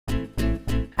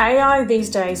AI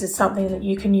these days is something that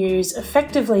you can use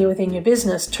effectively within your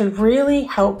business to really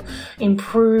help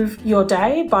improve your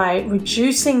day by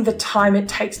reducing the time it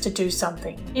takes to do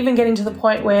something. Even getting to the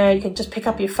point where you can just pick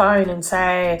up your phone and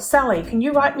say, Sally, can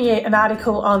you write me an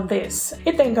article on this?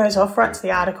 It then goes off, writes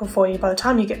the article for you. By the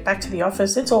time you get back to the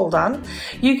office, it's all done.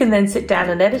 You can then sit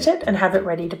down and edit it and have it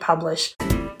ready to publish.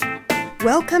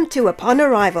 Welcome to Upon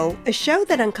Arrival, a show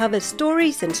that uncovers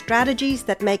stories and strategies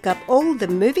that make up all the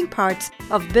moving parts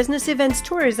of business events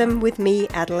tourism with me,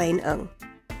 Adeline Ng.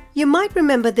 You might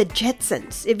remember the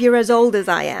Jetsons if you're as old as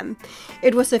I am.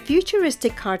 It was a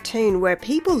futuristic cartoon where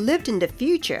people lived in the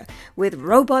future with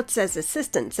robots as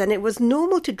assistants, and it was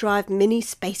normal to drive mini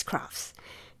spacecrafts.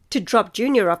 To drop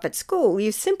Junior off at school,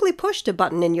 you simply pushed a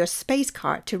button in your space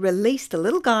car to release the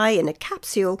little guy in a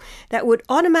capsule that would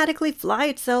automatically fly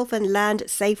itself and land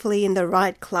safely in the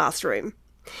right classroom.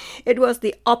 It was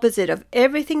the opposite of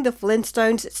everything the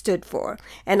Flintstones stood for,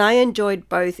 and I enjoyed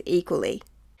both equally.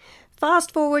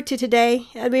 Fast forward to today,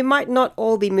 and we might not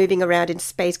all be moving around in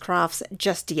spacecrafts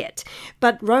just yet,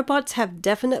 but robots have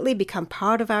definitely become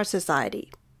part of our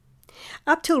society.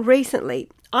 Up till recently,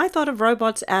 I thought of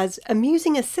robots as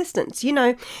amusing assistants,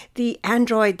 the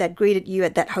android that greeted you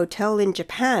at that hotel in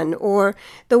Japan, or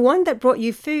the one that brought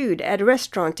you food at a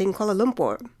restaurant in Kuala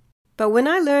Lumpur. But when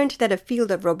I learned that a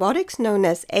field of robotics known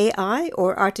as AI,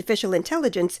 or artificial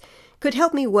intelligence, could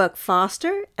help me work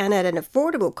faster and at an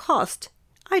affordable cost,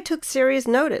 I took serious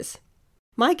notice.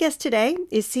 My guest today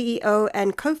is CEO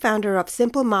and co-founder of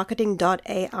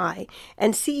SimpleMarketing.ai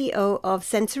and CEO of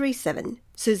Sensory7,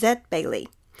 Suzette Bailey.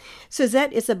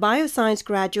 Suzette is a bioscience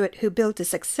graduate who built a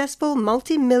successful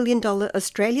multi-million-dollar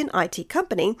Australian IT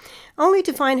company, only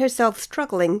to find herself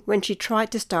struggling when she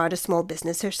tried to start a small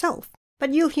business herself.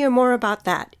 But you'll hear more about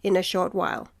that in a short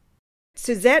while.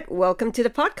 Suzette, welcome to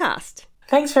the podcast.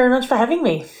 Thanks very much for having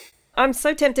me. I'm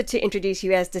so tempted to introduce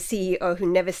you as the CEO who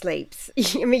never sleeps.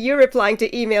 You're replying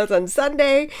to emails on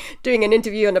Sunday, doing an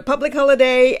interview on a public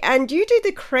holiday, and you do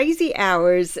the crazy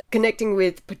hours connecting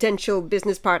with potential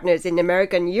business partners in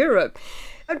America and Europe.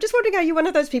 I'm just wondering, are you one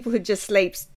of those people who just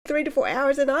sleeps 3 to 4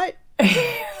 hours a night?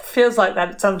 Feels like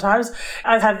that sometimes.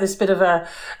 I have this bit of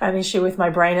an issue with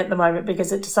my brain at the moment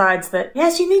because it decides that,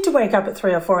 yes, you need to wake up at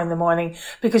 3 or 4 in the morning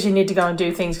because you need to go and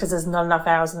do things because there's not enough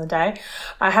hours in the day.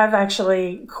 I have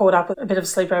actually caught up with a bit of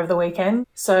sleep over the weekend.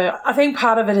 So I think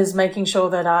part of it is making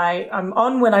sure that I'm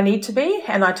on when I need to be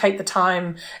and I take the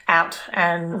time out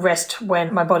and rest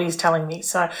when my body's telling me.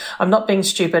 So I'm not being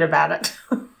stupid about it.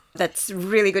 That's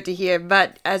really good to hear.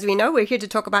 But as we know, we're here to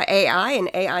talk about AI,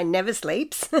 and AI never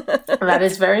sleeps. That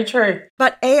is very true.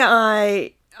 But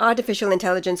AI, artificial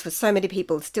intelligence, for so many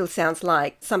people still sounds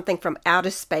like something from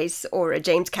outer space or a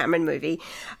James Cameron movie.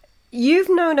 You've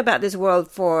known about this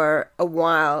world for a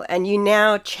while, and you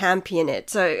now champion it.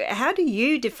 So how do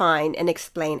you define and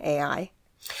explain AI?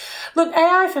 Look,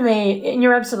 AI for me, and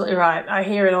you're absolutely right. I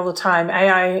hear it all the time.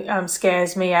 AI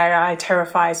scares me. AI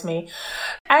terrifies me.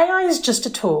 AI is just a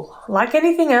tool. Like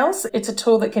anything else, it's a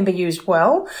tool that can be used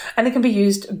well and it can be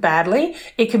used badly.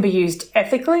 It can be used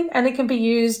ethically and it can be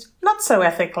used not so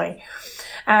ethically.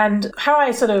 And how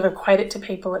I sort of equate it to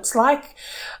people, it's like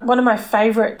one of my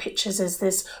favorite pictures is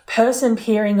this person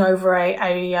peering over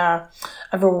a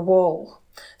wall,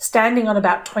 standing on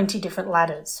about 20 different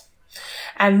ladders.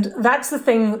 And that's the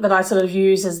thing that I sort of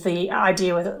use as the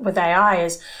idea with AI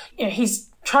is, he's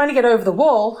trying to get over the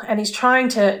wall and he's trying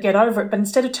to get over it, but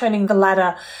instead of turning the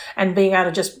ladder and being able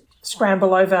to just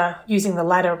scramble over using the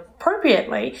ladder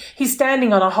appropriately, he's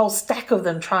standing on a whole stack of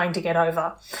them trying to get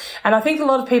over. And I think a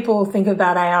lot of people think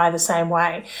about AI the same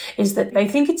way, is that they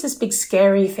think it's this big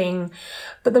scary thing,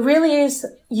 but the really is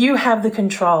you have the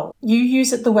control. You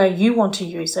use it the way you want to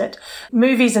use it.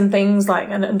 Movies and things like,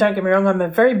 and don't get me wrong, I'm a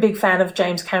very big fan of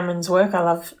James Cameron's work. I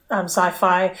love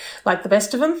sci-fi like the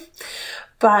best of them.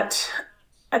 But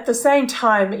at the same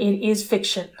time, it is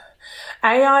fiction.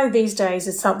 AI these days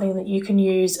is something that you can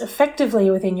use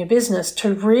effectively within your business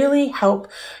to really help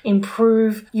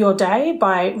improve your day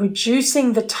by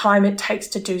reducing the time it takes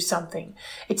to do something.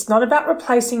 It's not about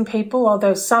replacing people,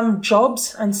 although some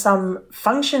jobs and some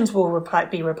functions will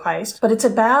be replaced, but it's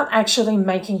about actually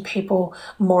making people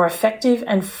more effective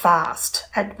and fast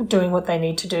at doing what they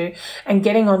need to do and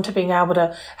getting on to being able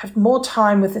to have more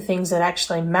time with the things that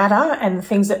actually matter and the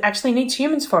things that actually needs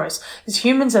humans for us. Because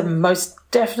humans are most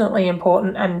definitely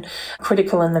important and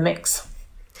critical in the mix.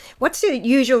 What's the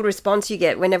usual response you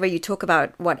get whenever you talk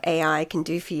about what AI can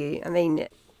do for you? I mean,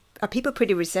 are people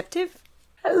pretty receptive?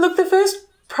 Look,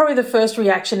 probably the first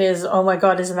reaction is, oh my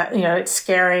God, isn't that, it's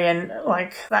scary and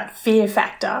like that fear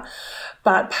factor.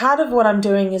 But part of what I'm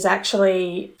doing is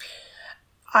actually,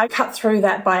 I cut through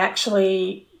that by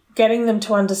actually getting them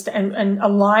to understand and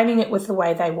aligning it with the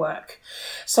way they work.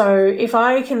 So if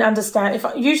I can understand,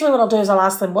 usually what I'll do is I'll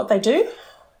ask them what they do.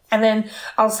 And then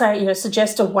I'll say,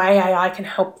 suggest a way AI can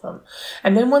help them.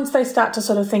 And then once they start to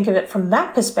sort of think of it from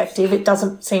that perspective, it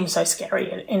doesn't seem so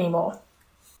scary anymore.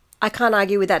 I can't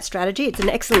argue with that strategy. It's an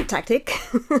excellent tactic.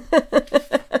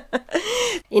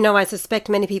 I suspect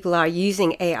many people are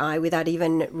using AI without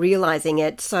even realizing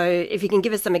it. So if you can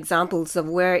give us some examples of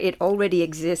where it already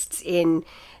exists in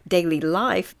daily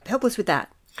life, help us with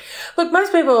that. Look,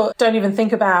 most people don't even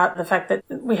think about the fact that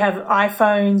we have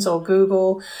iPhones or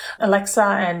Google, Alexa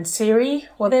and Siri.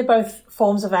 Well, they're both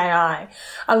forms of AI.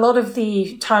 A lot of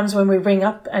the times when we ring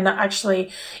up and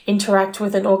actually interact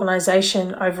with an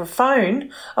organization over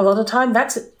phone, a lot of time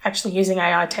that's actually using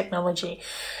AI technology.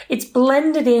 It's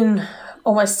blended in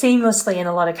almost seamlessly in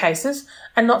a lot of cases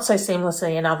and not so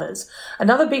seamlessly in others.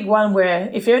 Another big one where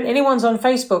if anyone's on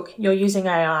Facebook, you're using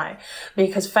AI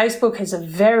because Facebook is a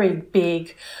very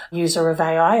big user of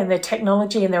AI and their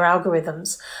technology and their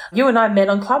algorithms. You and I met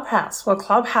on Clubhouse. Well,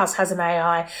 Clubhouse has an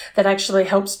AI that actually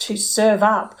helps to serve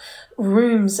up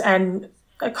rooms and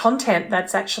content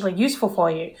that's actually useful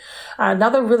for you.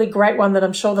 Another really great one that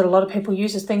I'm sure that a lot of people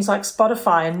use is things like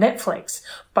Spotify and Netflix.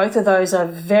 Both of those are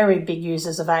very big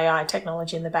users of AI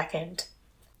technology in the back end.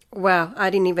 Wow,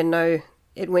 I didn't even know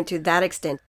it went to that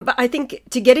extent. But I think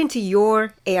to get into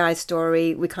your AI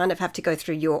story, we kind of have to go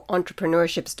through your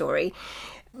entrepreneurship story.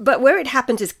 But where it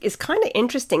happens is kind of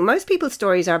interesting. Most people's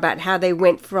stories are about how they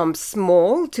went from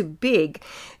small to big.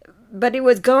 But it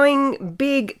was going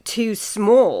big to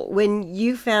small when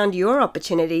you found your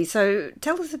opportunity. So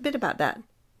tell us a bit about that.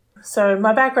 So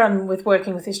my background with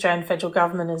working with the Australian federal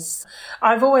government is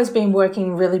I've always been working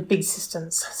in really big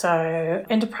systems. So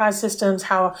enterprise systems,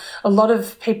 how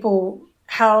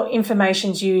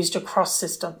information's used across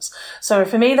systems. So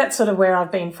for me, that's sort of where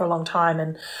I've been for a long time.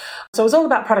 And so it was all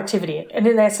about productivity. And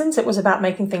in essence, it was about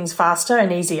making things faster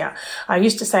and easier. I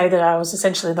used to say that I was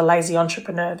essentially the lazy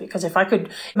entrepreneur because if I could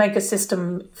make a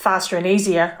system faster and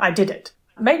easier, I did it.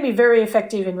 It made me very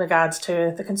effective in regards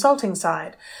to the consulting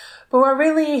side. But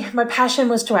my passion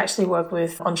was to actually work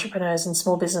with entrepreneurs and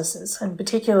small businesses and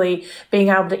particularly being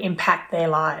able to impact their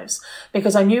lives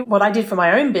because I knew what I did for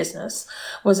my own business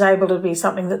was able to be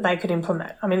something that they could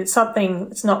implement. I mean, it's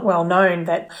not well known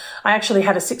that I actually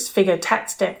had a 6-figure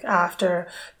tax debt after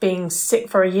being sick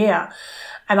for a year.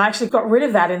 And I actually got rid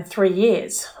of that in 3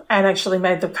 years and actually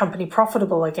made the company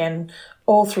profitable again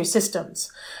all through systems.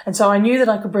 And so I knew that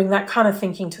I could bring that kind of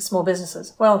thinking to small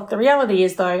businesses. Well, the reality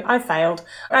is though, I failed.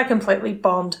 I completely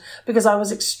bombed because I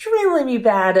was extremely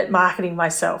bad at marketing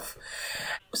myself.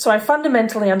 So I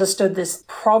fundamentally understood this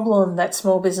problem that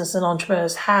small business and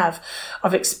entrepreneurs have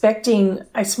of expecting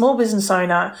a small business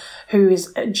owner who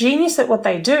is a genius at what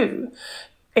they do,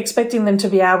 expecting them to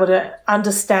be able to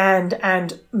understand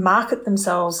and market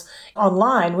themselves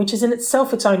online, which is in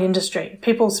itself its own industry.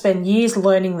 People spend years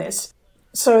learning this.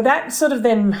 So that sort of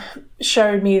then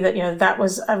showed me that, that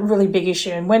was a really big issue.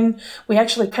 And when we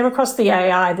actually came across the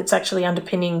AI that's actually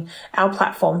underpinning our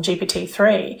platform,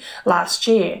 GPT-3, last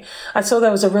year, I saw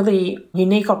there was a really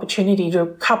unique opportunity to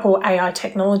couple AI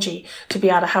technology to be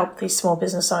able to help these small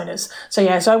business owners. So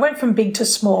I went from big to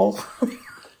small.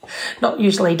 Not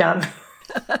usually done.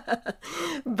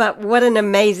 But what an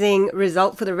amazing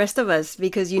result for the rest of us,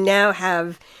 because you now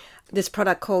have this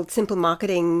product called Simple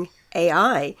Marketing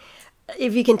AI.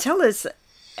 If you can tell us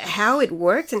how it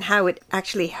works and how it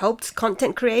actually helps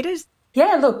content creators.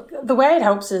 Yeah, look, the way it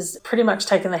helps is pretty much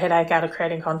taking the headache out of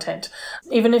creating content.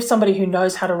 Even if somebody who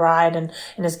knows how to write and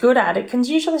is good at it can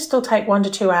usually still take 1 to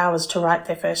 2 hours to write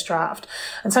their first draft.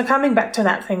 And so coming back to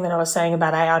that thing that I was saying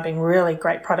about AI being a really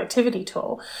great productivity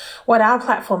tool, what our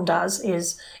platform does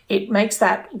is it makes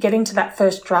that getting to that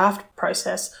first draft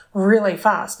process really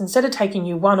fast. Instead of taking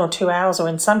you 1 or 2 hours, or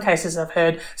in some cases I've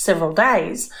heard several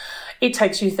days, it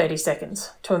takes you 30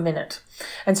 seconds to a minute.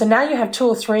 And so now you have 2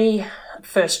 or 3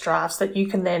 first drafts that you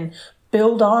can then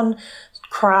build on,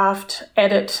 craft,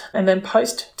 edit, and then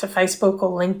post to Facebook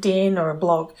or LinkedIn or a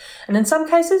blog. And in some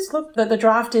cases, look, the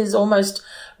draft is almost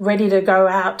ready to go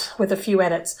out with a few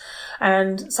edits.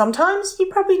 And sometimes you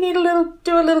probably need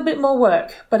do a little bit more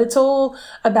work, but it's all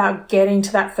about getting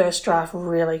to that first draft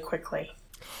really quickly.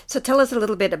 So tell us a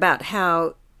little bit about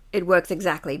how it works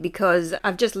exactly, because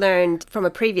I've just learned from a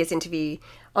previous interview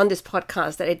on this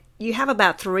podcast that you have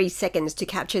about 3 seconds to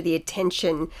capture the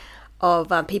attention of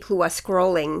people who are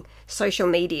scrolling social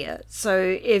media.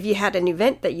 So if you had an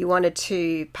event that you wanted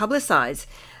to publicize,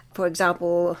 for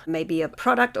example, maybe a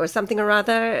product or something or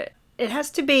other, it has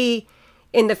to be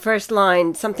in the first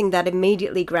line something that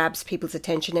immediately grabs people's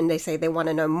attention and they say they want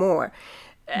to know more.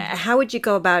 How would you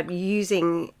go about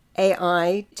using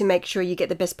AI to make sure you get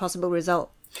the best possible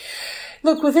result?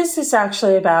 Look, with this is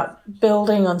actually about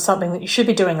building on something that you should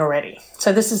be doing already.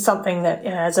 So this is something that,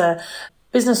 as a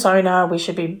business owner, we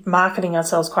should be marketing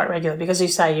ourselves quite regularly because you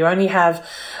say you only have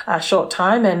a short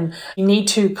time and you need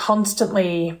to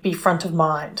constantly be front of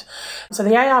mind. So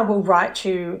the AI will write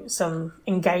you some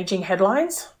engaging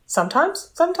headlines.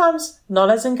 Sometimes not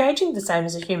as engaging, the same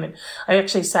as a human. I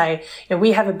actually say,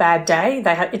 we have a bad day,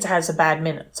 it has a bad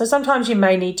minute. So sometimes you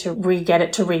may need to get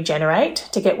it to regenerate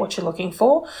to get what you're looking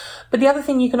for. But the other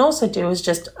thing you can also do is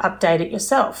just update it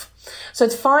yourself. So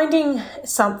it's finding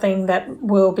something that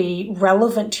will be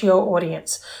relevant to your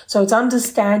audience. So it's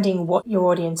understanding what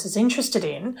your audience is interested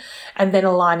in and then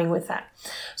aligning with that.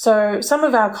 So some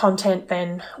of our content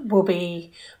then will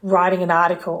be writing an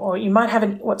article, or you might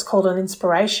have what's called an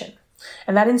inspiration.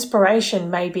 And that inspiration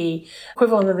may be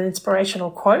equivalent of an inspirational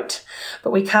quote,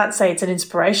 but we can't say it's an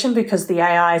inspiration because the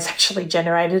AI has actually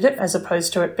generated it as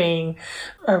opposed to it being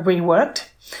reworked.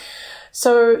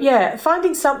 So yeah,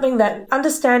 finding something that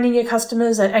understanding your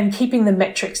customers and keeping the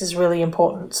metrics is really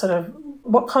important. Sort of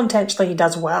what content actually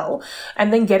does well,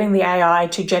 and then getting the AI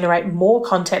to generate more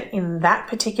content in that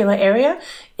particular area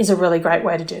is a really great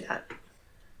way to do that.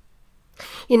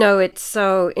 It's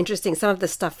so interesting. Some of the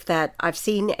stuff that I've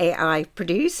seen AI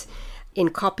produce in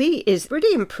copy is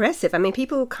pretty impressive. I mean,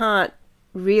 people can't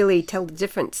really tell the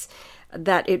difference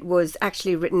that it was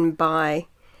actually written by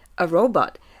a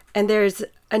robot. And there's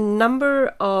a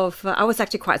number of, I was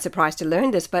actually quite surprised to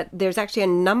learn this, but there's actually a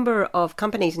number of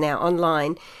companies now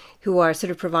online who are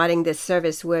sort of providing this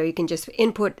service where you can just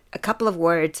input a couple of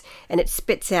words and it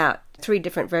spits out 3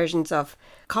 different versions of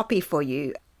copy for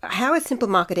you. How is Simple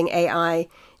Marketing AI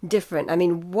different? I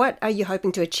mean, what are you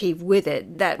hoping to achieve with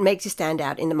it that makes you stand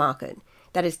out in the market,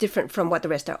 that is different from what the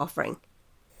rest are offering?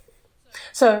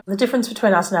 So the difference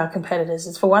between us and our competitors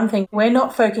is, for one thing, we're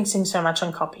not focusing so much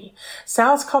on copy.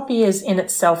 Sales copy is in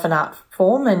itself an art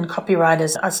form, and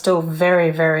copywriters are still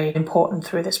very, very important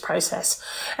through this process.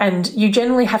 And you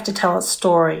generally have to tell a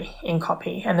story in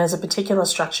copy, and there's a particular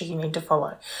structure you need to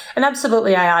follow. And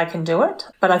absolutely AI can do it,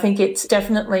 but I think it's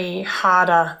definitely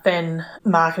harder than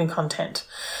marketing content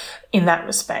in that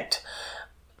respect.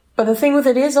 But the thing with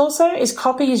it is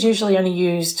copy is usually only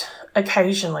used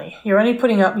occasionally. You're only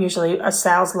putting up usually a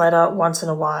sales letter once in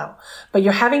a while, but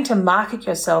you're having to market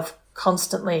yourself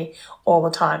constantly all the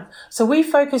time. So we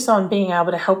focus on being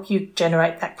able to help you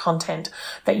generate that content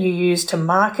that you use to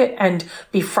market and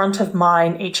be front of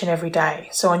mind each and every day.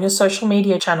 So on your social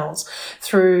media channels,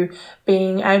 through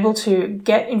being able to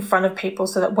get in front of people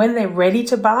so that when they're ready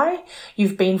to buy,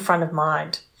 you've been front of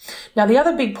mind. Now, the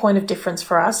other big point of difference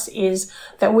for us is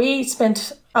that we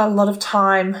spent a lot of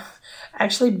time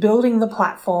actually building the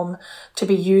platform to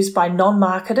be used by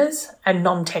non-marketers and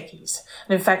non-techies.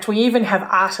 And in fact, we even have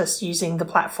artists using the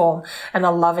platform and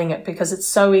are loving it because it's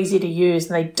so easy to use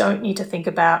and they don't need to think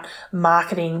about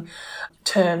marketing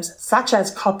terms such as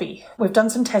copy. We've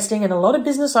done some testing and a lot of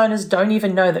business owners don't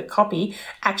even know that copy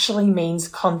actually means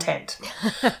content.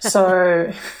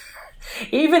 So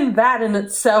even that in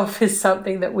itself is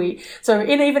something that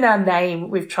in even our name,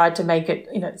 we've tried to make it,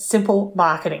 simple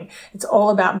marketing. It's all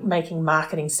about making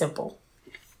marketing simple.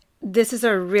 This is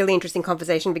a really interesting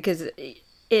conversation because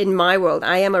in my world,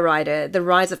 I am a writer. The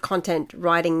rise of content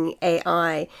writing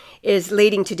AI is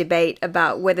leading to debate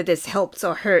about whether this helps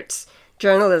or hurts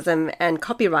journalism and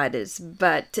copywriters.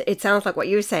 But it sounds like what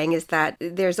you're saying is that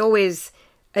there's always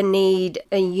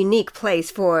a unique place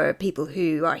for people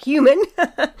who are human,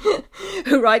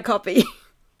 who write copy.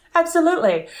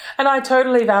 Absolutely. And I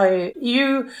totally value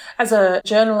you as a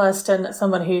journalist and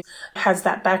someone who has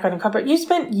that background in copyright. You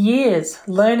spent years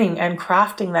learning and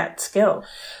crafting that skill.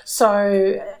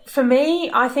 So for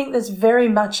me, I think there's very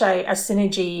much a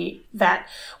synergy that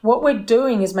what we're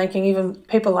doing is making even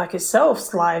people like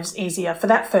yourselves lives easier for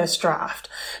that first draft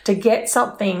to get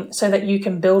something so that you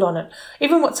can build on it.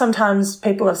 Even what sometimes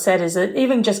people have said is it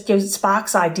even just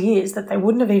sparks ideas that they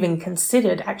wouldn't have even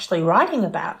considered actually writing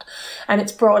about. And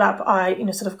it's brought up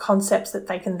sort of concepts that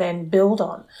they can then build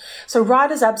on. So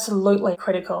writers absolutely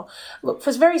critical. Look,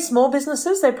 for very small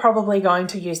businesses, they're probably going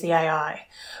to use the AI,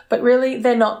 but really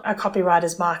they're not a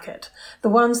copywriter's market. The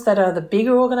ones that are the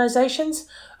bigger organizations,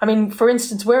 for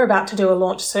instance, we're about to do a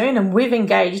launch soon and we've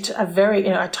engaged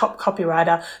a top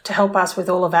copywriter to help us with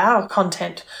all of our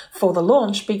content for the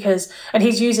launch and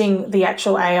he's using the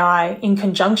actual AI in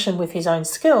conjunction with his own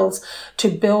skills to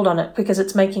build on it because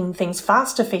it's making things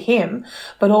faster for him,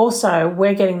 but also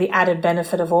we're getting the added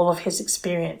benefit of all of his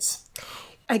experience.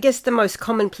 I guess the most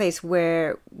common place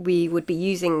where we would be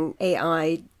using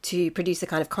AI to produce the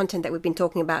kind of content that we've been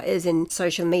talking about is in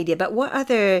social media. But what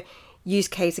other use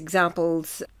case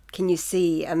examples can you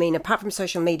see? I mean, apart from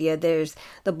social media, there's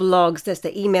the blogs, there's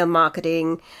the email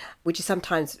marketing, which is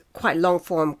sometimes quite long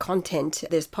form content.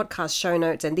 There's podcast show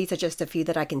notes, and these are just a few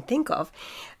that I can think of.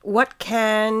 What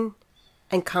can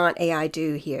and can't AI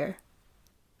do here?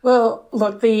 Well,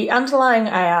 look, the underlying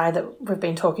AI that we've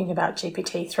been talking about,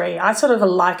 GPT-3, I sort of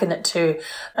liken it to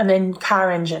an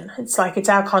car engine. It's like it's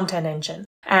our content engine.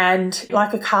 And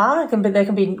like a car, there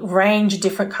can be a range of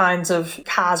different kinds of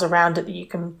cars around it that you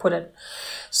can put it.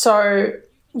 So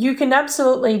you can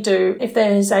absolutely do, if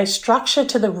there's a structure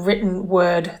to the written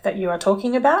word that you are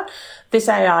talking about, this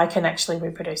AI can actually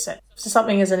reproduce it. So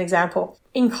something as an example.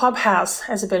 In Clubhouse,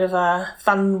 as a bit of a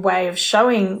fun way of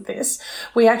showing this,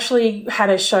 we actually had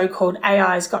a show called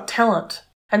AI's Got Talent.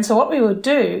 And so what we would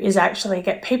do is actually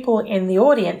get people in the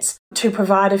audience to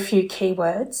provide a few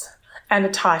keywords and a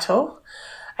title,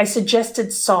 a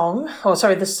suggested song,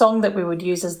 the song that we would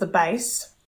use as the base.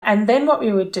 And then what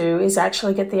we would do is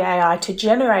actually get the AI to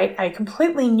generate a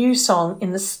completely new song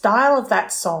in the style of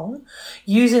that song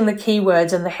using the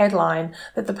keywords and the headline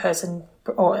that the person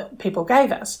or people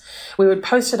gave us. We would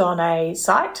post it on a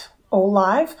site, all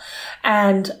live,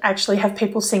 and actually have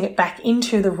people sing it back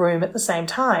into the room at the same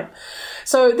time.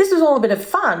 So this was all a bit of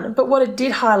fun, but what it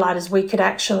did highlight is we could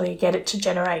actually get it to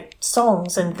generate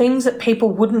songs and things that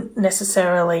people wouldn't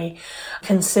necessarily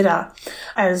consider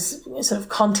as sort of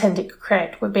content it could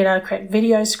create. We've been able to create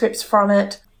video scripts from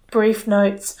it, brief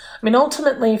notes. I mean,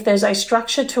 ultimately, if there's a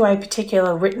structure to a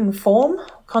particular written form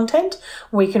content,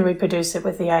 we can reproduce it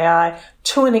with the AI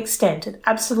to an extent. It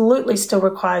absolutely still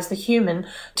requires the human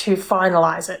to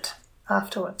finalize it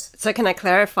afterwards. So can I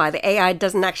clarify, the AI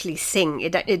doesn't actually sing,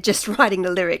 it's just writing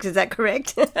the lyrics, is that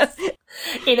correct?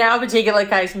 In our particular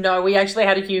case, no, we actually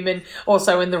had a human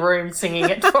also in the room singing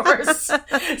it for us.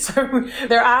 So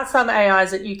there are some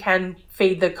AIs that you can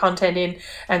feed the content in,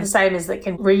 and the same as that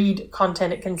can read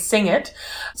content, it can sing it.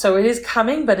 So it is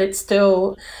coming, but it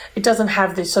doesn't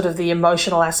have this sort of the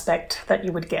emotional aspect that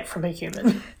you would get from a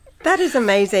human. That is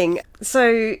amazing.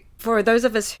 So for those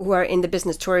of us who are in the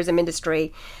business tourism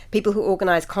industry, people who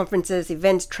organize conferences,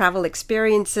 events, travel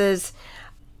experiences,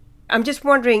 I'm just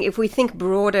wondering, if we think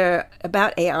broader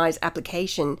about AI's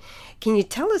application, can you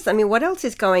tell us, what else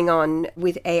is going on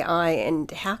with AI and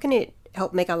how can it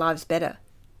help make our lives better?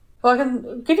 Well, I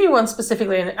can give you one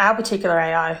specifically in our particular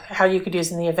AI, how you could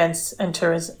use in the events and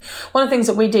tourism. One of the things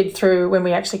that we did through when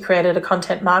we actually created a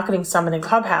content marketing summit in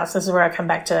Clubhouse, this is where I come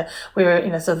back to, we were,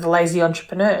 sort of the lazy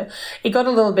entrepreneur. It got a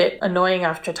little bit annoying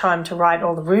after a time to write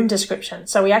all the room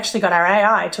descriptions. So we actually got our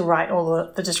AI to write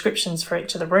all the descriptions for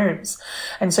each of the rooms.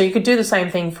 And so you could do the same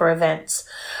thing for events.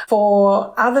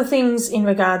 For other things in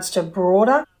regards to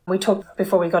broader, we talked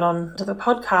before we got on to the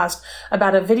podcast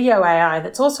about a video AI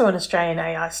that's also an Australian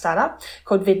AI startup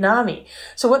called Vidnami.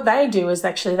 So what they do is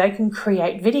actually they can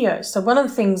create videos. So one of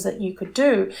the things that you could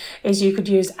do is you could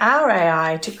use our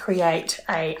AI to create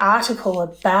an article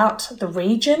about the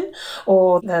region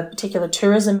or the particular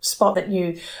tourism spot that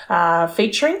you are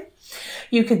featuring.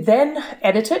 You could then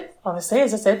edit it. Obviously,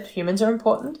 as I said, humans are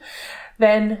important.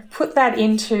 Then put that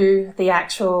into the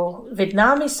actual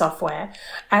Vidnami software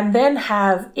and then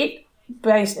have it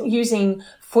based using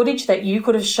footage that you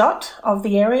could have shot of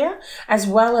the area, as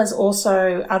well as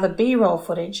also other B-roll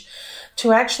footage,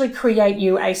 to actually create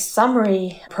you a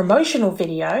summary promotional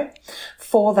video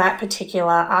for that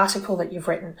particular article that you've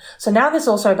written. So now there's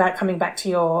also about coming back to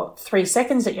your 3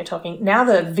 seconds that you're talking. Now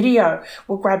the video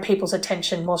will grab people's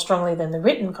attention more strongly than the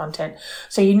written content.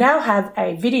 So you now have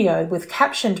a video with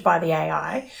captioned by the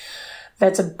AI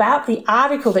that's about the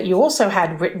article that you also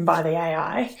had written by the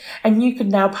AI, and you could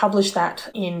now publish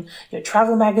that in your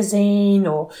travel magazine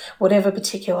or whatever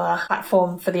particular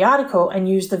platform for the article and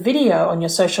use the video on your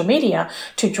social media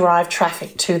to drive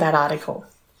traffic to that article,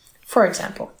 for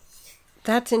example.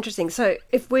 That's interesting. So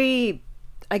if we,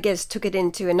 took it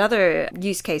into another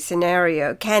use case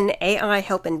scenario, can AI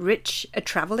help enrich a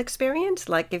travel experience?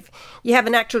 Like if you have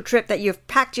an actual trip that you've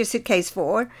packed your suitcase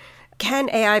for, can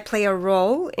AI play a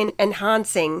role in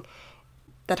enhancing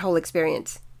that whole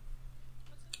experience?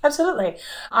 Absolutely.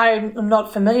 I'm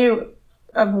not familiar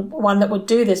one that would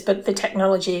do this, but the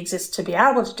technology exists to be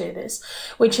able to do this,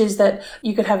 which is that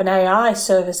you could have an AI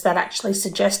service that actually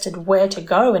suggested where to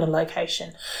go in a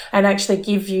location and actually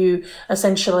give you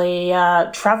essentially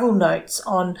travel notes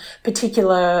on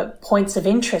particular points of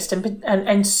interest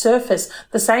and surface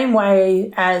the same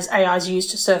way as AI is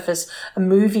used to surface a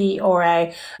movie or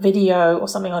a video or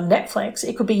something on Netflix.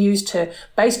 It could be used to,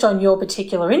 based on your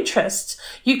particular interests,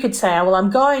 you could say, well, I'm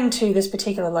going to this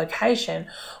particular location.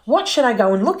 What should I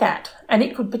go and look at? And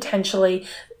it could potentially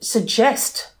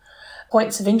suggest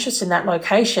points of interest in that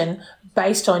location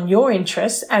based on your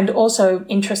interests and also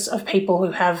interests of people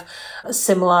who have a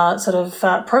similar sort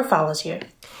of profile as you.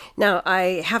 Now,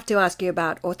 I have to ask you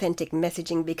about authentic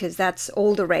messaging because that's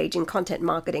all the rage in content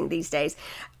marketing these days.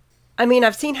 I mean,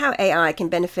 I've seen how AI can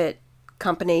benefit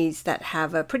companies that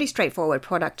have a pretty straightforward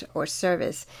product or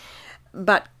service,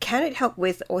 but can it help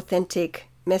with authentic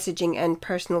messaging and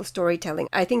personal storytelling?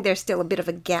 I think there's still a bit of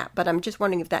a gap, but I'm just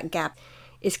wondering if that gap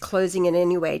is closing in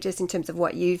any way, just in terms of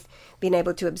what you've been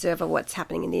able to observe of what's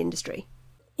happening in the industry.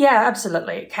 Yeah,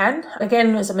 absolutely, it can.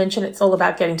 Again, as I mentioned, it's all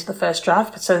about getting to the first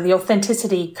draft. So the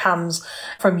authenticity comes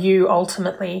from you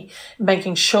ultimately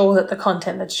making sure that the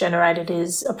content that's generated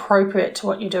is appropriate to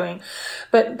what you're doing.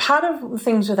 But part of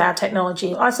things with our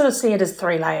technology, I sort of see it as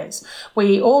 3 layers.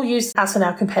 We all use, us and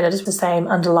our competitors, the same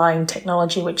underlying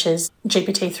technology, which is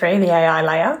GPT-3, the AI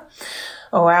layer,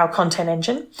 or our content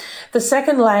engine. The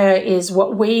second layer is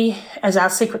what we, as our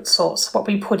secret sauce, what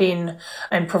we put in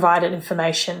and provided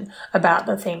information about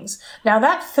the things. Now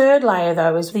that third layer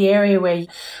though is the area where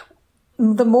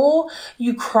the more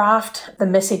you craft the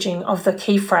messaging of the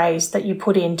key phrase that you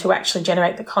put in to actually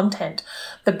generate the content,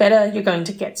 the better you're going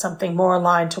to get something more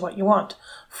aligned to what you want.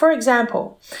 For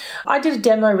example, I did a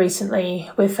demo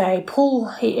recently with a pool.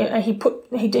 He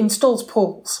installs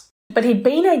pools, but he'd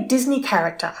been a Disney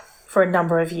character for a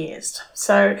number of years.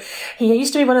 So he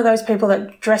used to be one of those people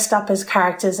that dressed up as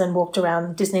characters and walked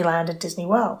around Disneyland and Disney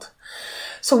World.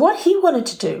 So what he wanted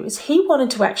to do is he wanted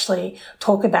to actually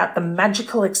talk about the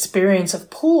magical experience of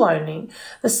pool owning,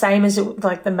 the same as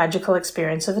like the magical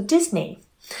experience of a Disney.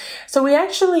 So we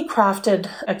actually crafted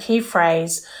a key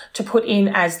phrase to put in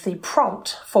as the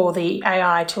prompt for the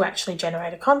AI to actually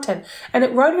generate a content. And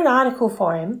it wrote an article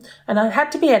for him, and it had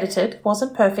to be edited. It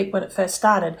wasn't perfect when it first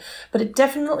started, but it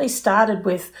definitely started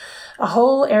with a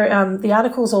whole area. The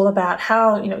article is all about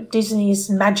how, Disney is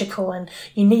magical and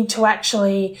you need to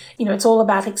actually, it's all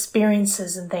about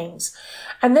experiences and things.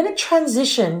 And then it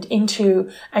transitioned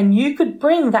into, and you could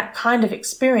bring that kind of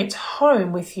experience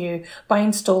home with you by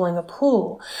installing a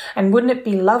pool. And wouldn't it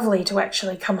be lovely to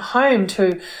actually come home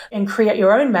to and create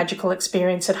your own magical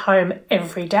experience at home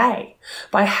every day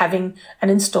by having and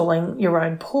installing your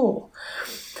own pool?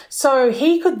 So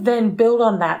he could then build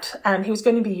on that, and he was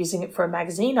going to be using it for a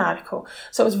magazine article.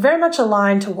 So it was very much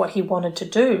aligned to what he wanted to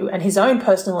do and his own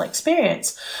personal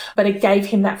experience, but it gave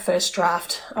him that first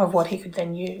draft of what he could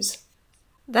then use.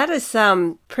 That is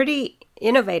pretty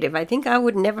innovative. I think I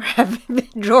would never have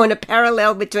drawn a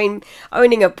parallel between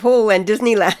owning a pool and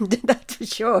Disneyland, that's for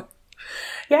sure.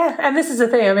 Yeah, and this is the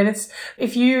thing. I mean,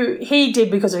 he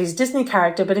did because of his Disney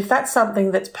character, but if that's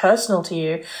something that's personal to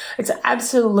you, it's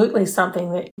absolutely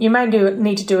something that you may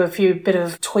need to do a few bit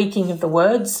of tweaking of the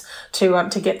words to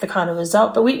get the kind of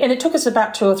result. But it took us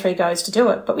about 2 or 3 goes to do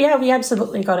it. But yeah, we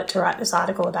absolutely got it to write this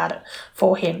article about it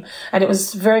for him. And it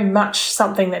was very much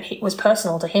something that was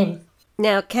personal to him.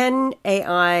 Now, can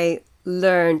AI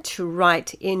learn to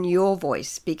write in your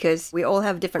voice? Because we all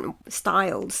have different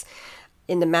styles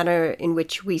in the manner in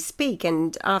which we speak.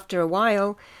 And after a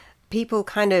while, people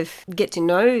kind of get to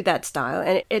know that style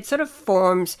and it sort of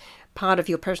forms part of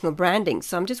your personal branding.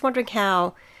 So I'm just wondering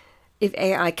if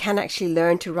AI can actually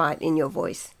learn to write in your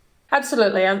voice.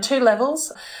 Absolutely, on 2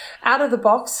 levels. Out of the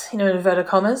box, in inverted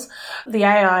commas, the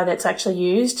AI that's actually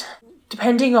used,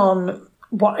 depending on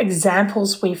what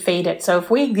examples we feed it. So if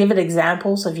we give it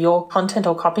examples of your content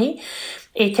or copy,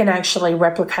 it can actually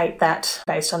replicate that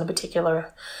based on a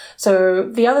particular. So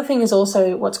the other thing is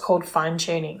also what's called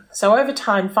fine-tuning. So over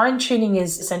time, fine-tuning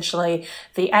is essentially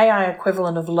the AI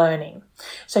equivalent of learning.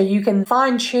 So you can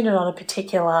fine-tune it on a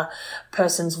particular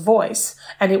person's voice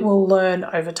and it will learn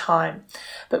over time.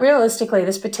 But realistically,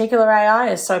 this particular AI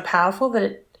is so powerful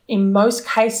that in most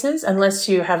cases, unless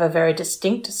you have a very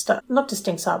not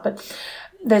distinct style, but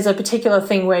there's a particular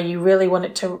thing where you really want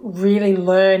it to really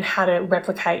learn how to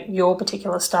replicate your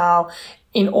particular style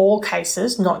in all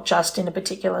cases, not just in a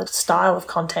particular style of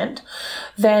content,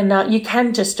 then you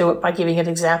can just do it by giving it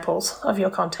examples of your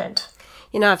content.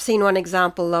 I've seen one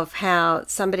example of how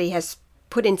somebody has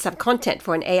put in some content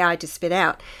for an AI to spit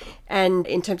out. And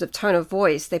in terms of tone of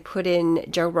voice, they put in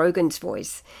Joe Rogan's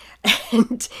voice.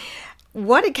 And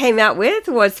what it came out with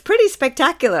was pretty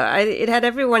spectacular. It had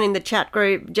everyone in the chat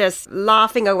group just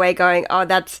laughing away, going, oh,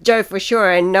 that's Joe for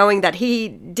sure. And knowing that he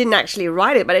didn't actually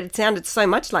write it, but it sounded so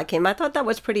much like him. I thought that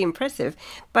was pretty impressive.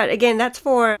 But again, that's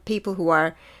for people who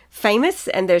are famous,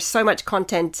 and there's so much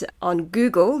content on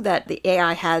Google that the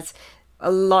AI has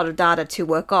a lot of data to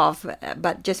work off.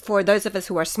 But just for those of us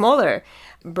who are smaller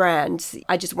brands,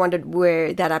 I just wondered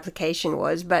where that application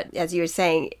was. But as you were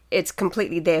saying, it's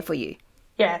completely there for you.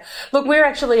 Yeah. Look, we're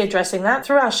actually addressing that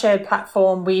through our shared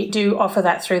platform. We do offer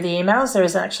that through the emails. There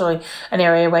is actually an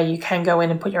area where you can go in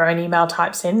and put your own email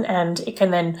types in, and it can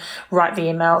then write the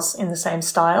emails in the same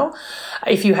style,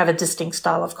 if you have a distinct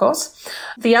style, of course.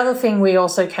 The other thing we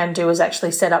also can do is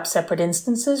actually set up separate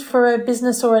instances for a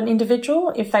business or an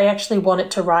individual if they actually want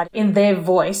it to write in their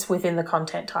voice within the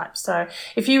content type. So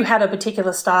if you had a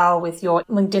particular style with your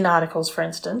LinkedIn articles, for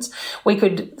instance, we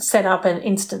could set up an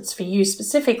instance for you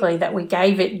specifically that we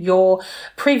gave it your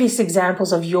previous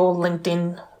examples of your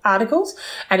LinkedIn articles,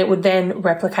 and it would then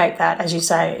replicate that, as you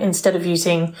say, instead of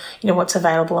using, what's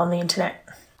available on the internet.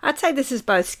 I'd say this is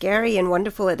both scary and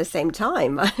wonderful at the same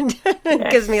time. It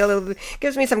gives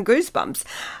me some goosebumps.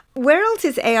 Where else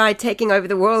is AI taking over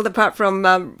the world apart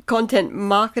from content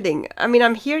marketing? I mean,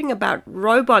 I'm hearing about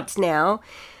robots now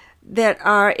that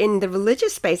are in the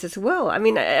religious space as well. I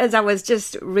mean, as I was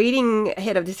just reading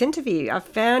ahead of this interview, I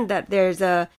found that there's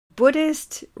a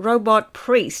Buddhist robot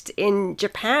priest in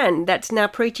Japan that's now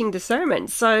preaching the sermon.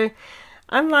 So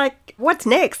I'm like, what's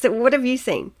next? What have you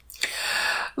seen?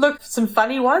 Look, some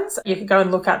funny ones. You can go and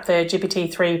look up the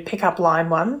GPT-3 pickup line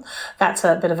one. That's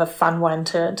a bit of a fun one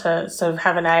to sort of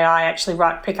have an AI actually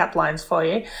write pickup lines for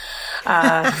you.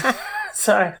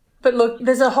 But look,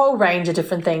 there's a whole range of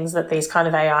different things that these kind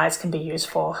of AIs can be used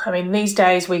for. I mean, these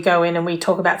days we go in and we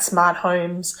talk about smart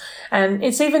homes, and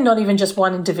it's not even just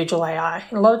one individual AI.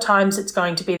 A lot of times it's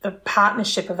going to be the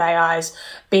partnership of AIs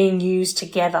being used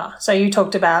together. So you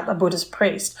talked about a Buddhist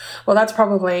priest. Well, that's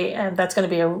probably, that's going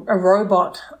to be a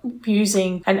robot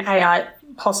using an AI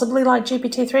possibly like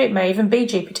GPT-3. It may even be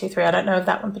GPT-3. I don't know of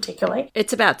that one particularly.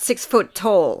 It's about 6 foot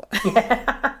tall.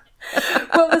 Yeah.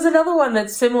 Well, there's another one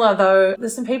that's similar, though.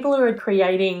 There's some people who are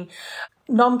creating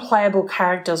non-playable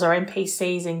characters or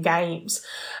NPCs in games.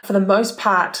 For the most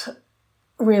part,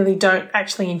 really don't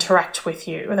actually interact with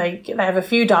you. They have a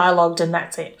few dialogued and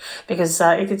that's it, because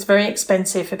it's very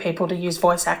expensive for people to use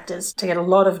voice actors to get a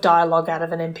lot of dialogue out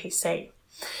of an NPC.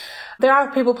 There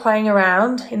are people playing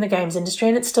around in the games industry,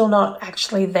 and it's still not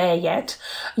actually there yet,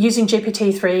 using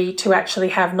GPT-3 to actually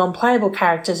have non-playable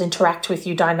characters interact with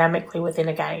you dynamically within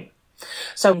a game.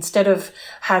 So instead of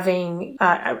having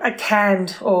a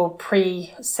canned or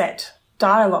preset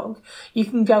dialogue, you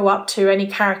can go up to any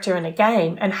character in a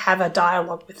game and have a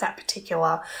dialogue with that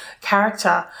particular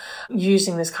character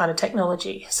using this kind of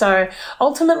technology. So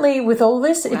ultimately, with all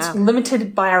this, It's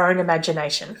limited by our own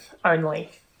imagination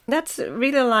only. That's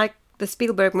really like the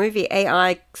Spielberg movie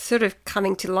AI sort of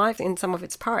coming to life in some of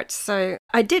its parts. So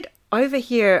I did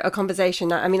overhear a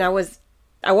conversation. I mean, I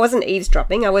wasn't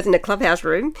eavesdropping. I was in a clubhouse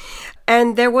room,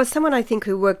 and there was someone I think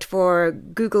who worked for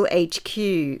Google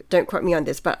HQ. Don't quote me on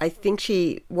this, but I think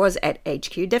she was at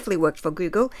HQ, definitely worked for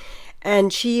Google.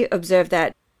 And she observed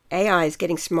that AI is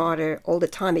getting smarter all the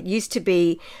time. It used to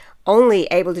be only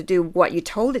able to do what you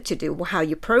told it to do, how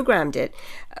you programmed it.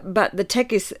 But the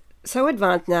tech is so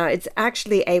advanced now, it's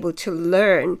actually able to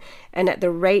learn. And at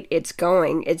the rate it's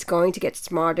going to get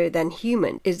smarter than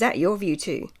human. Is that your view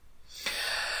too?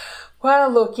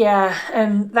 Well, look, yeah,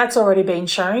 and that's already been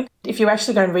shown. If you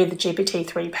actually go and read the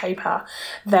GPT-3 paper,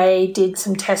 they did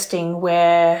some testing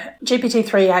where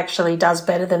GPT-3 actually does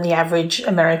better than the average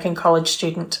American college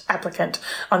student applicant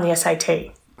on the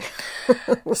SAT.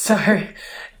 So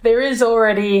there is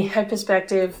already a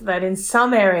perspective that in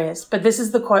some areas, but this is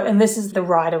the quote, and this is the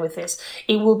writer with this,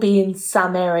 it will be in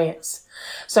some areas.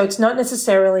 So it's not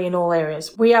necessarily in all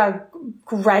areas. We are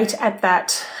great at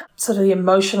that sort of the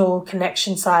emotional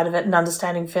connection side of it and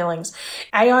understanding feelings.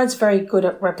 AI is very good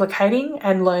at replicating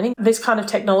and learning. This kind of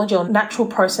technology, or natural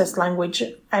process language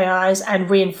AIs and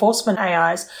reinforcement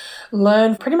AIs,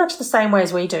 learn pretty much the same way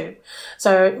as we do.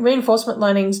 So reinforcement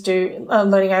learning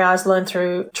AIs learn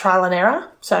through trial and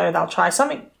error. So they'll try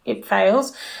something, it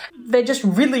fails. They're just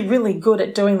really, really good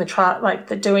at doing the trial, like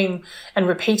they're doing and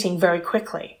repeating very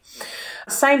quickly.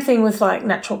 Same thing with like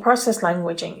natural process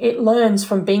languaging. It learns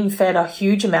from being fed a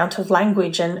huge amount of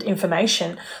language and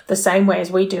information the same way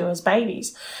as we do as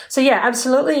babies. So yeah,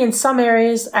 absolutely. In some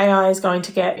areas, AI is going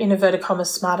to get, in inverted commas,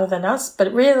 smarter than us,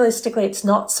 but realistically, it's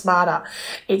not smarter.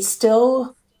 It's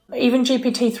still, even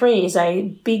GPT-3 is a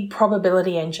big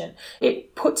probability engine.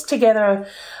 It puts together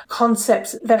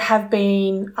concepts that have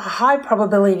been a high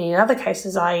probability in other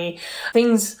cases, i.e.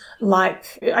 things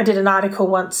like, I did an article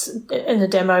once in a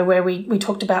demo where we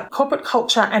talked about corporate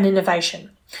culture and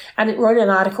innovation. And it wrote an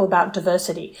article about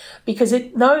diversity because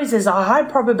it knows there's a high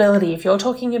probability if you're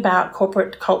talking about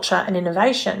corporate culture and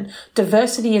innovation,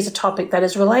 diversity is a topic that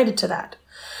is related to that.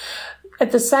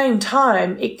 At the same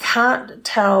time, it can't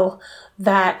tell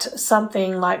that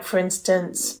something like, for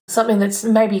instance, something that's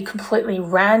maybe completely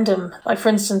random. Like, for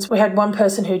instance, we had one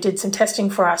person who did some testing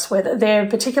for us where their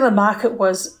particular market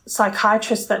was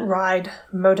psychiatrists that ride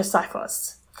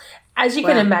motorcyclists. As you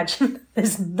can imagine,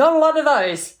 there's not a lot of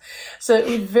those. So it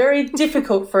was very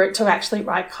difficult for it to actually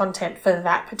write content for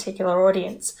that particular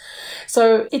audience.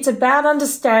 So it's about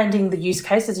understanding the use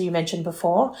case, as you mentioned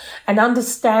before, and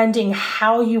understanding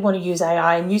how you want to use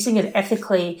AI and using it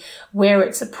ethically where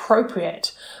it's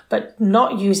appropriate, but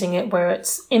not using it where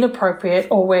it's inappropriate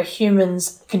or where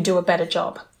humans can do a better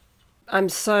job. I'm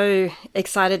so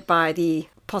excited by the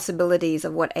possibilities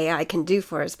of what AI can do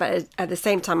for us. But at the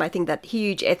same time, I think that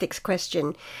huge ethics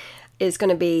question is going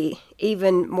to be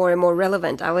even more and more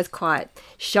relevant. I was quite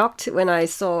shocked when I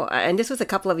saw, and this was a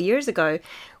couple of years ago,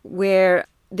 where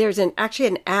there's actually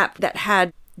an app that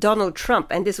had Donald Trump,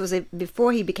 and this was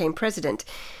before he became president.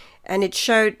 And it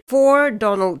showed 4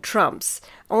 Donald Trumps.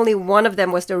 Only one of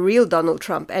them was the real Donald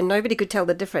Trump, and nobody could tell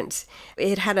the difference.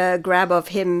 It had a grab of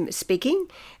him speaking,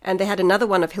 and they had another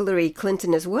one of Hillary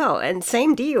Clinton as well. And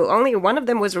same deal, only one of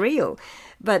them was real.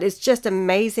 But it's just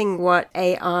amazing what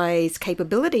AI's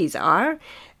capabilities are.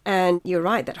 And you're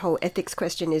right, that whole ethics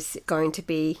question is going to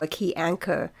be a key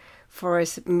anchor for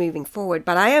us moving forward.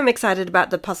 But I am excited about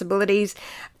the possibilities.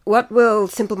 What will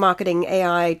Simple Marketing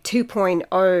AI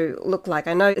 2.0 look like?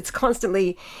 I know it's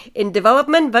constantly in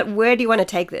development, but where do you want to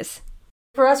take this?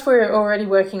 For us, we're already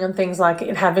working on things like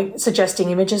it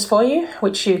suggesting images for you,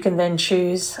 which you can then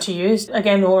choose to use.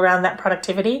 Again, all around that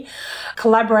productivity.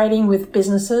 Collaborating with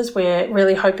businesses. We're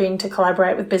really hoping to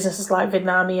collaborate with businesses like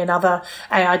Vidnami and other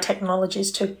AI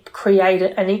technologies to create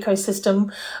an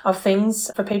ecosystem of things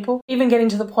for people. Even getting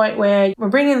to the point where we're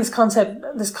bringing this concept,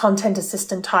 this content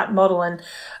assistant type model, and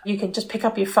you can just pick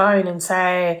up your phone and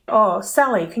say, oh,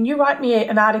 Sally, can you write me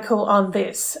an article on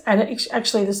this? And it's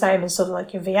actually the same as sort of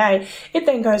like your VA. It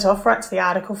then goes off, writes the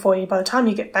article for you. By the time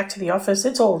you get back to the office,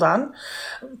 it's all done.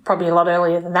 Probably a lot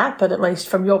earlier than that, but at least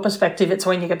from your perspective, it's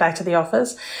when you get back to the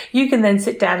office. You can then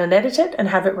sit down and edit it and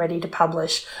have it ready to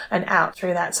publish and out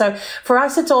through that. So for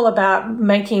us, it's all about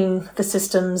making the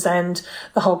systems and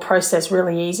the whole process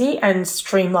really easy and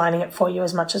streamlining it for you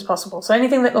as much as possible. So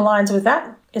anything that aligns with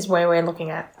that is where we're looking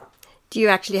at. Do you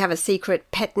actually have a secret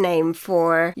pet name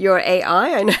for your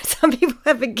AI? I know some people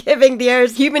have been giving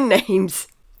theirs human names.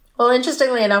 Well,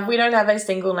 interestingly enough, we don't have a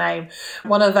single name.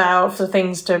 One of the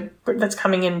things that's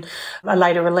coming in a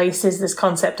later release is this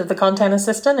concept of the content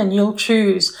assistant, and you'll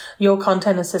choose your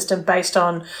content assistant based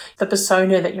on the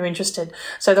persona that you're interested.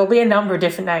 So there'll be a number of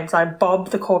different names, like Bob,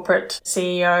 the corporate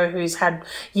CEO who's had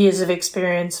years of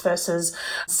experience, versus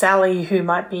Sally, who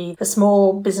might be the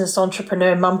small business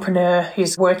entrepreneur, mumpreneur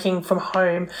who's working from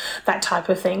home, that type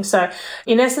of thing. So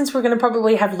in essence, we're going to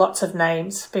probably have lots of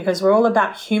names because we're all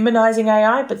about humanizing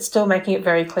AI, but still making it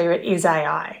very clear it is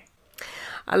AI.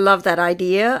 I love that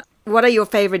idea. What are your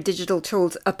favorite digital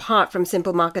tools apart from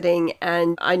Simple Marketing?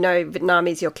 And I know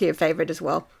Vidnami is your clear favorite as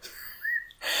well.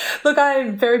 Look, I'm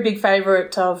a very big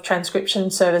favourite of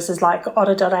transcription services like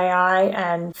Otter.ai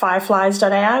and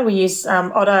Fireflies.ai. We use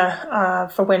Otter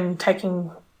for when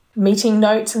taking meeting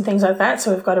notes and things like that,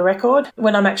 so we've got a record.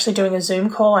 When I'm actually doing a Zoom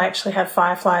call, I actually have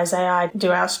Fireflies AI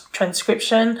do our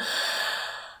transcription.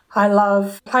 I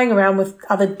love playing around with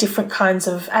other different kinds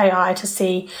of AI to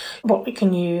see what we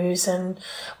can use and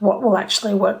what will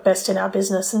actually work best in our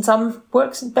business. And some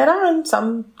works better and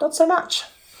some not so much.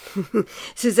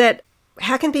 Suzette,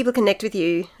 how can people connect with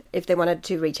you if they wanted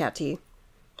to reach out to you?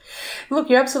 Look,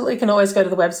 you absolutely can always go to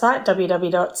the website,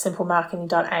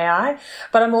 www.simplemarketing.ai,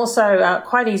 but I'm also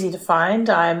quite easy to find.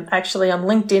 I'm actually on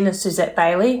LinkedIn as Suzette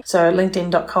Bailey, so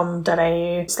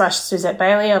linkedin.com.au/Suzette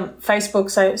Bailey. Facebook,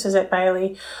 so Suzette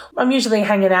Bailey. I'm usually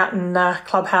hanging out in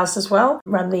Clubhouse as well,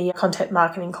 run the Content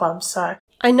Marketing Club. So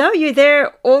I know you're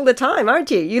there all the time,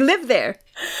 aren't you? You live there.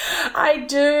 I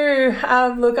do.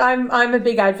 Look, I'm a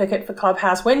big advocate for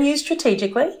Clubhouse when used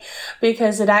strategically,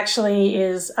 because it actually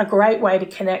is a great way to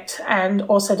connect and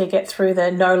also to get through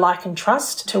the know, like and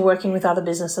trust to working with other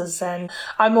businesses. And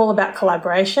I'm all about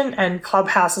collaboration, and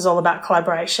Clubhouse is all about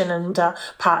collaboration and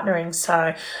partnering.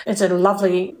 So it's a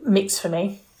lovely mix for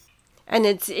me. And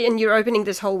you're opening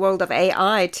this whole world of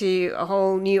AI to a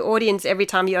whole new audience every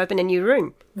time you open a new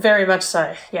room. Very much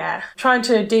so, yeah. Trying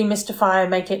to demystify and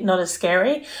make it not as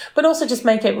scary, but also just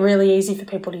make it really easy for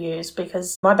people to use,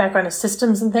 because my background is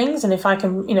systems and things, and if I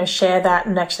can, share that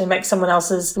and actually make someone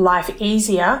else's life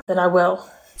easier, then I will.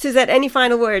 Suzette, any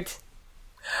final words?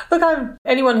 Look,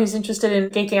 anyone who's interested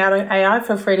in geeking out on AI,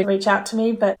 feel free to reach out to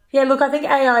me. But yeah, look, I think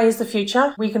AI is the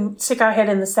future. We can stick our head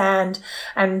in the sand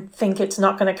and think it's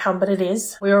not going to come, but it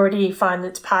is. We already find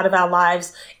it's part of our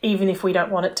lives, even if we don't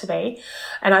want it to be.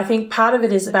 And I think part of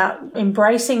it is about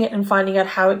embracing it and finding out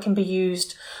how it can be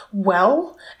used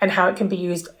well and how it can be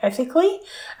used ethically,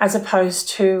 as opposed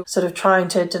to sort of trying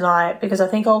to deny it. Because I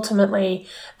think ultimately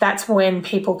that's when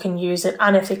people can use it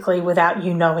unethically without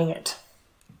you knowing it.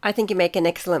 I think you make an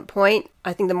excellent point.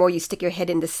 I think the more you stick your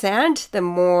head in the sand, the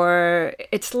more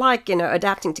it's like,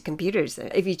 adapting to computers.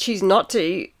 If you choose not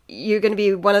to, you're going to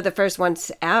be one of the first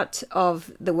ones out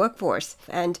of the workforce.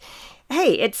 And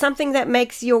hey, it's something that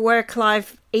makes your work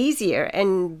life easier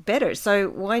and better. So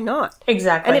why not?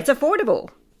 Exactly. And it's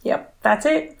affordable. Yep, that's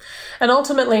it. And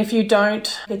ultimately, if you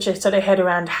don't get your sort of head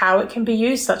around how it can be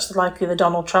used, such like the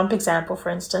Donald Trump example,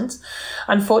 for instance,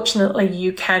 unfortunately,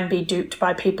 you can be duped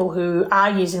by people who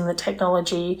are using the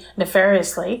technology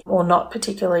nefariously or not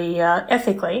particularly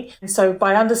ethically. And so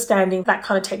by understanding that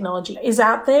kind of technology is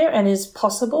out there and is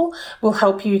possible, will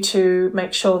help you to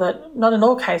make sure that, not in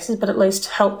all cases, but at least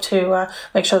help to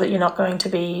make sure that you're not going to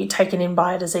be taken in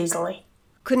by it as easily.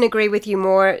 Couldn't agree with you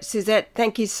more. Suzette,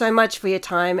 thank you so much for your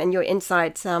time and your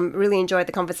insights. Really enjoyed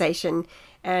the conversation,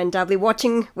 and I'll be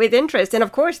watching with interest. And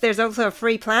of course, there's also a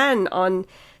free plan on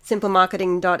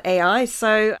simplemarketing.ai,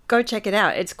 so go check it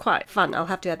out. It's quite fun, I'll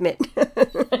have to admit.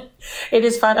 It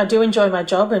is fun. I do enjoy my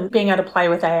job and being able to play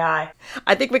with AI.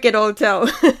 I think we can all tell.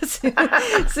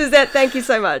 Suzette, thank you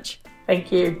so much.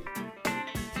 Thank you.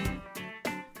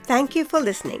 Thank you for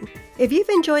listening. If you've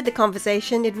enjoyed the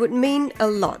conversation, it would mean a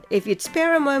lot if you'd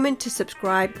spare a moment to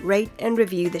subscribe, rate, and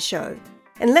review the show.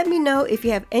 And let me know if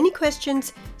you have any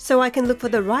questions so I can look for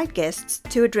the right guests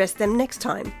to address them next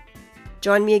time.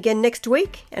 Join me again next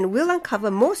week and we'll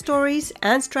uncover more stories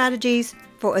and strategies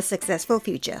for a successful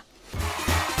future.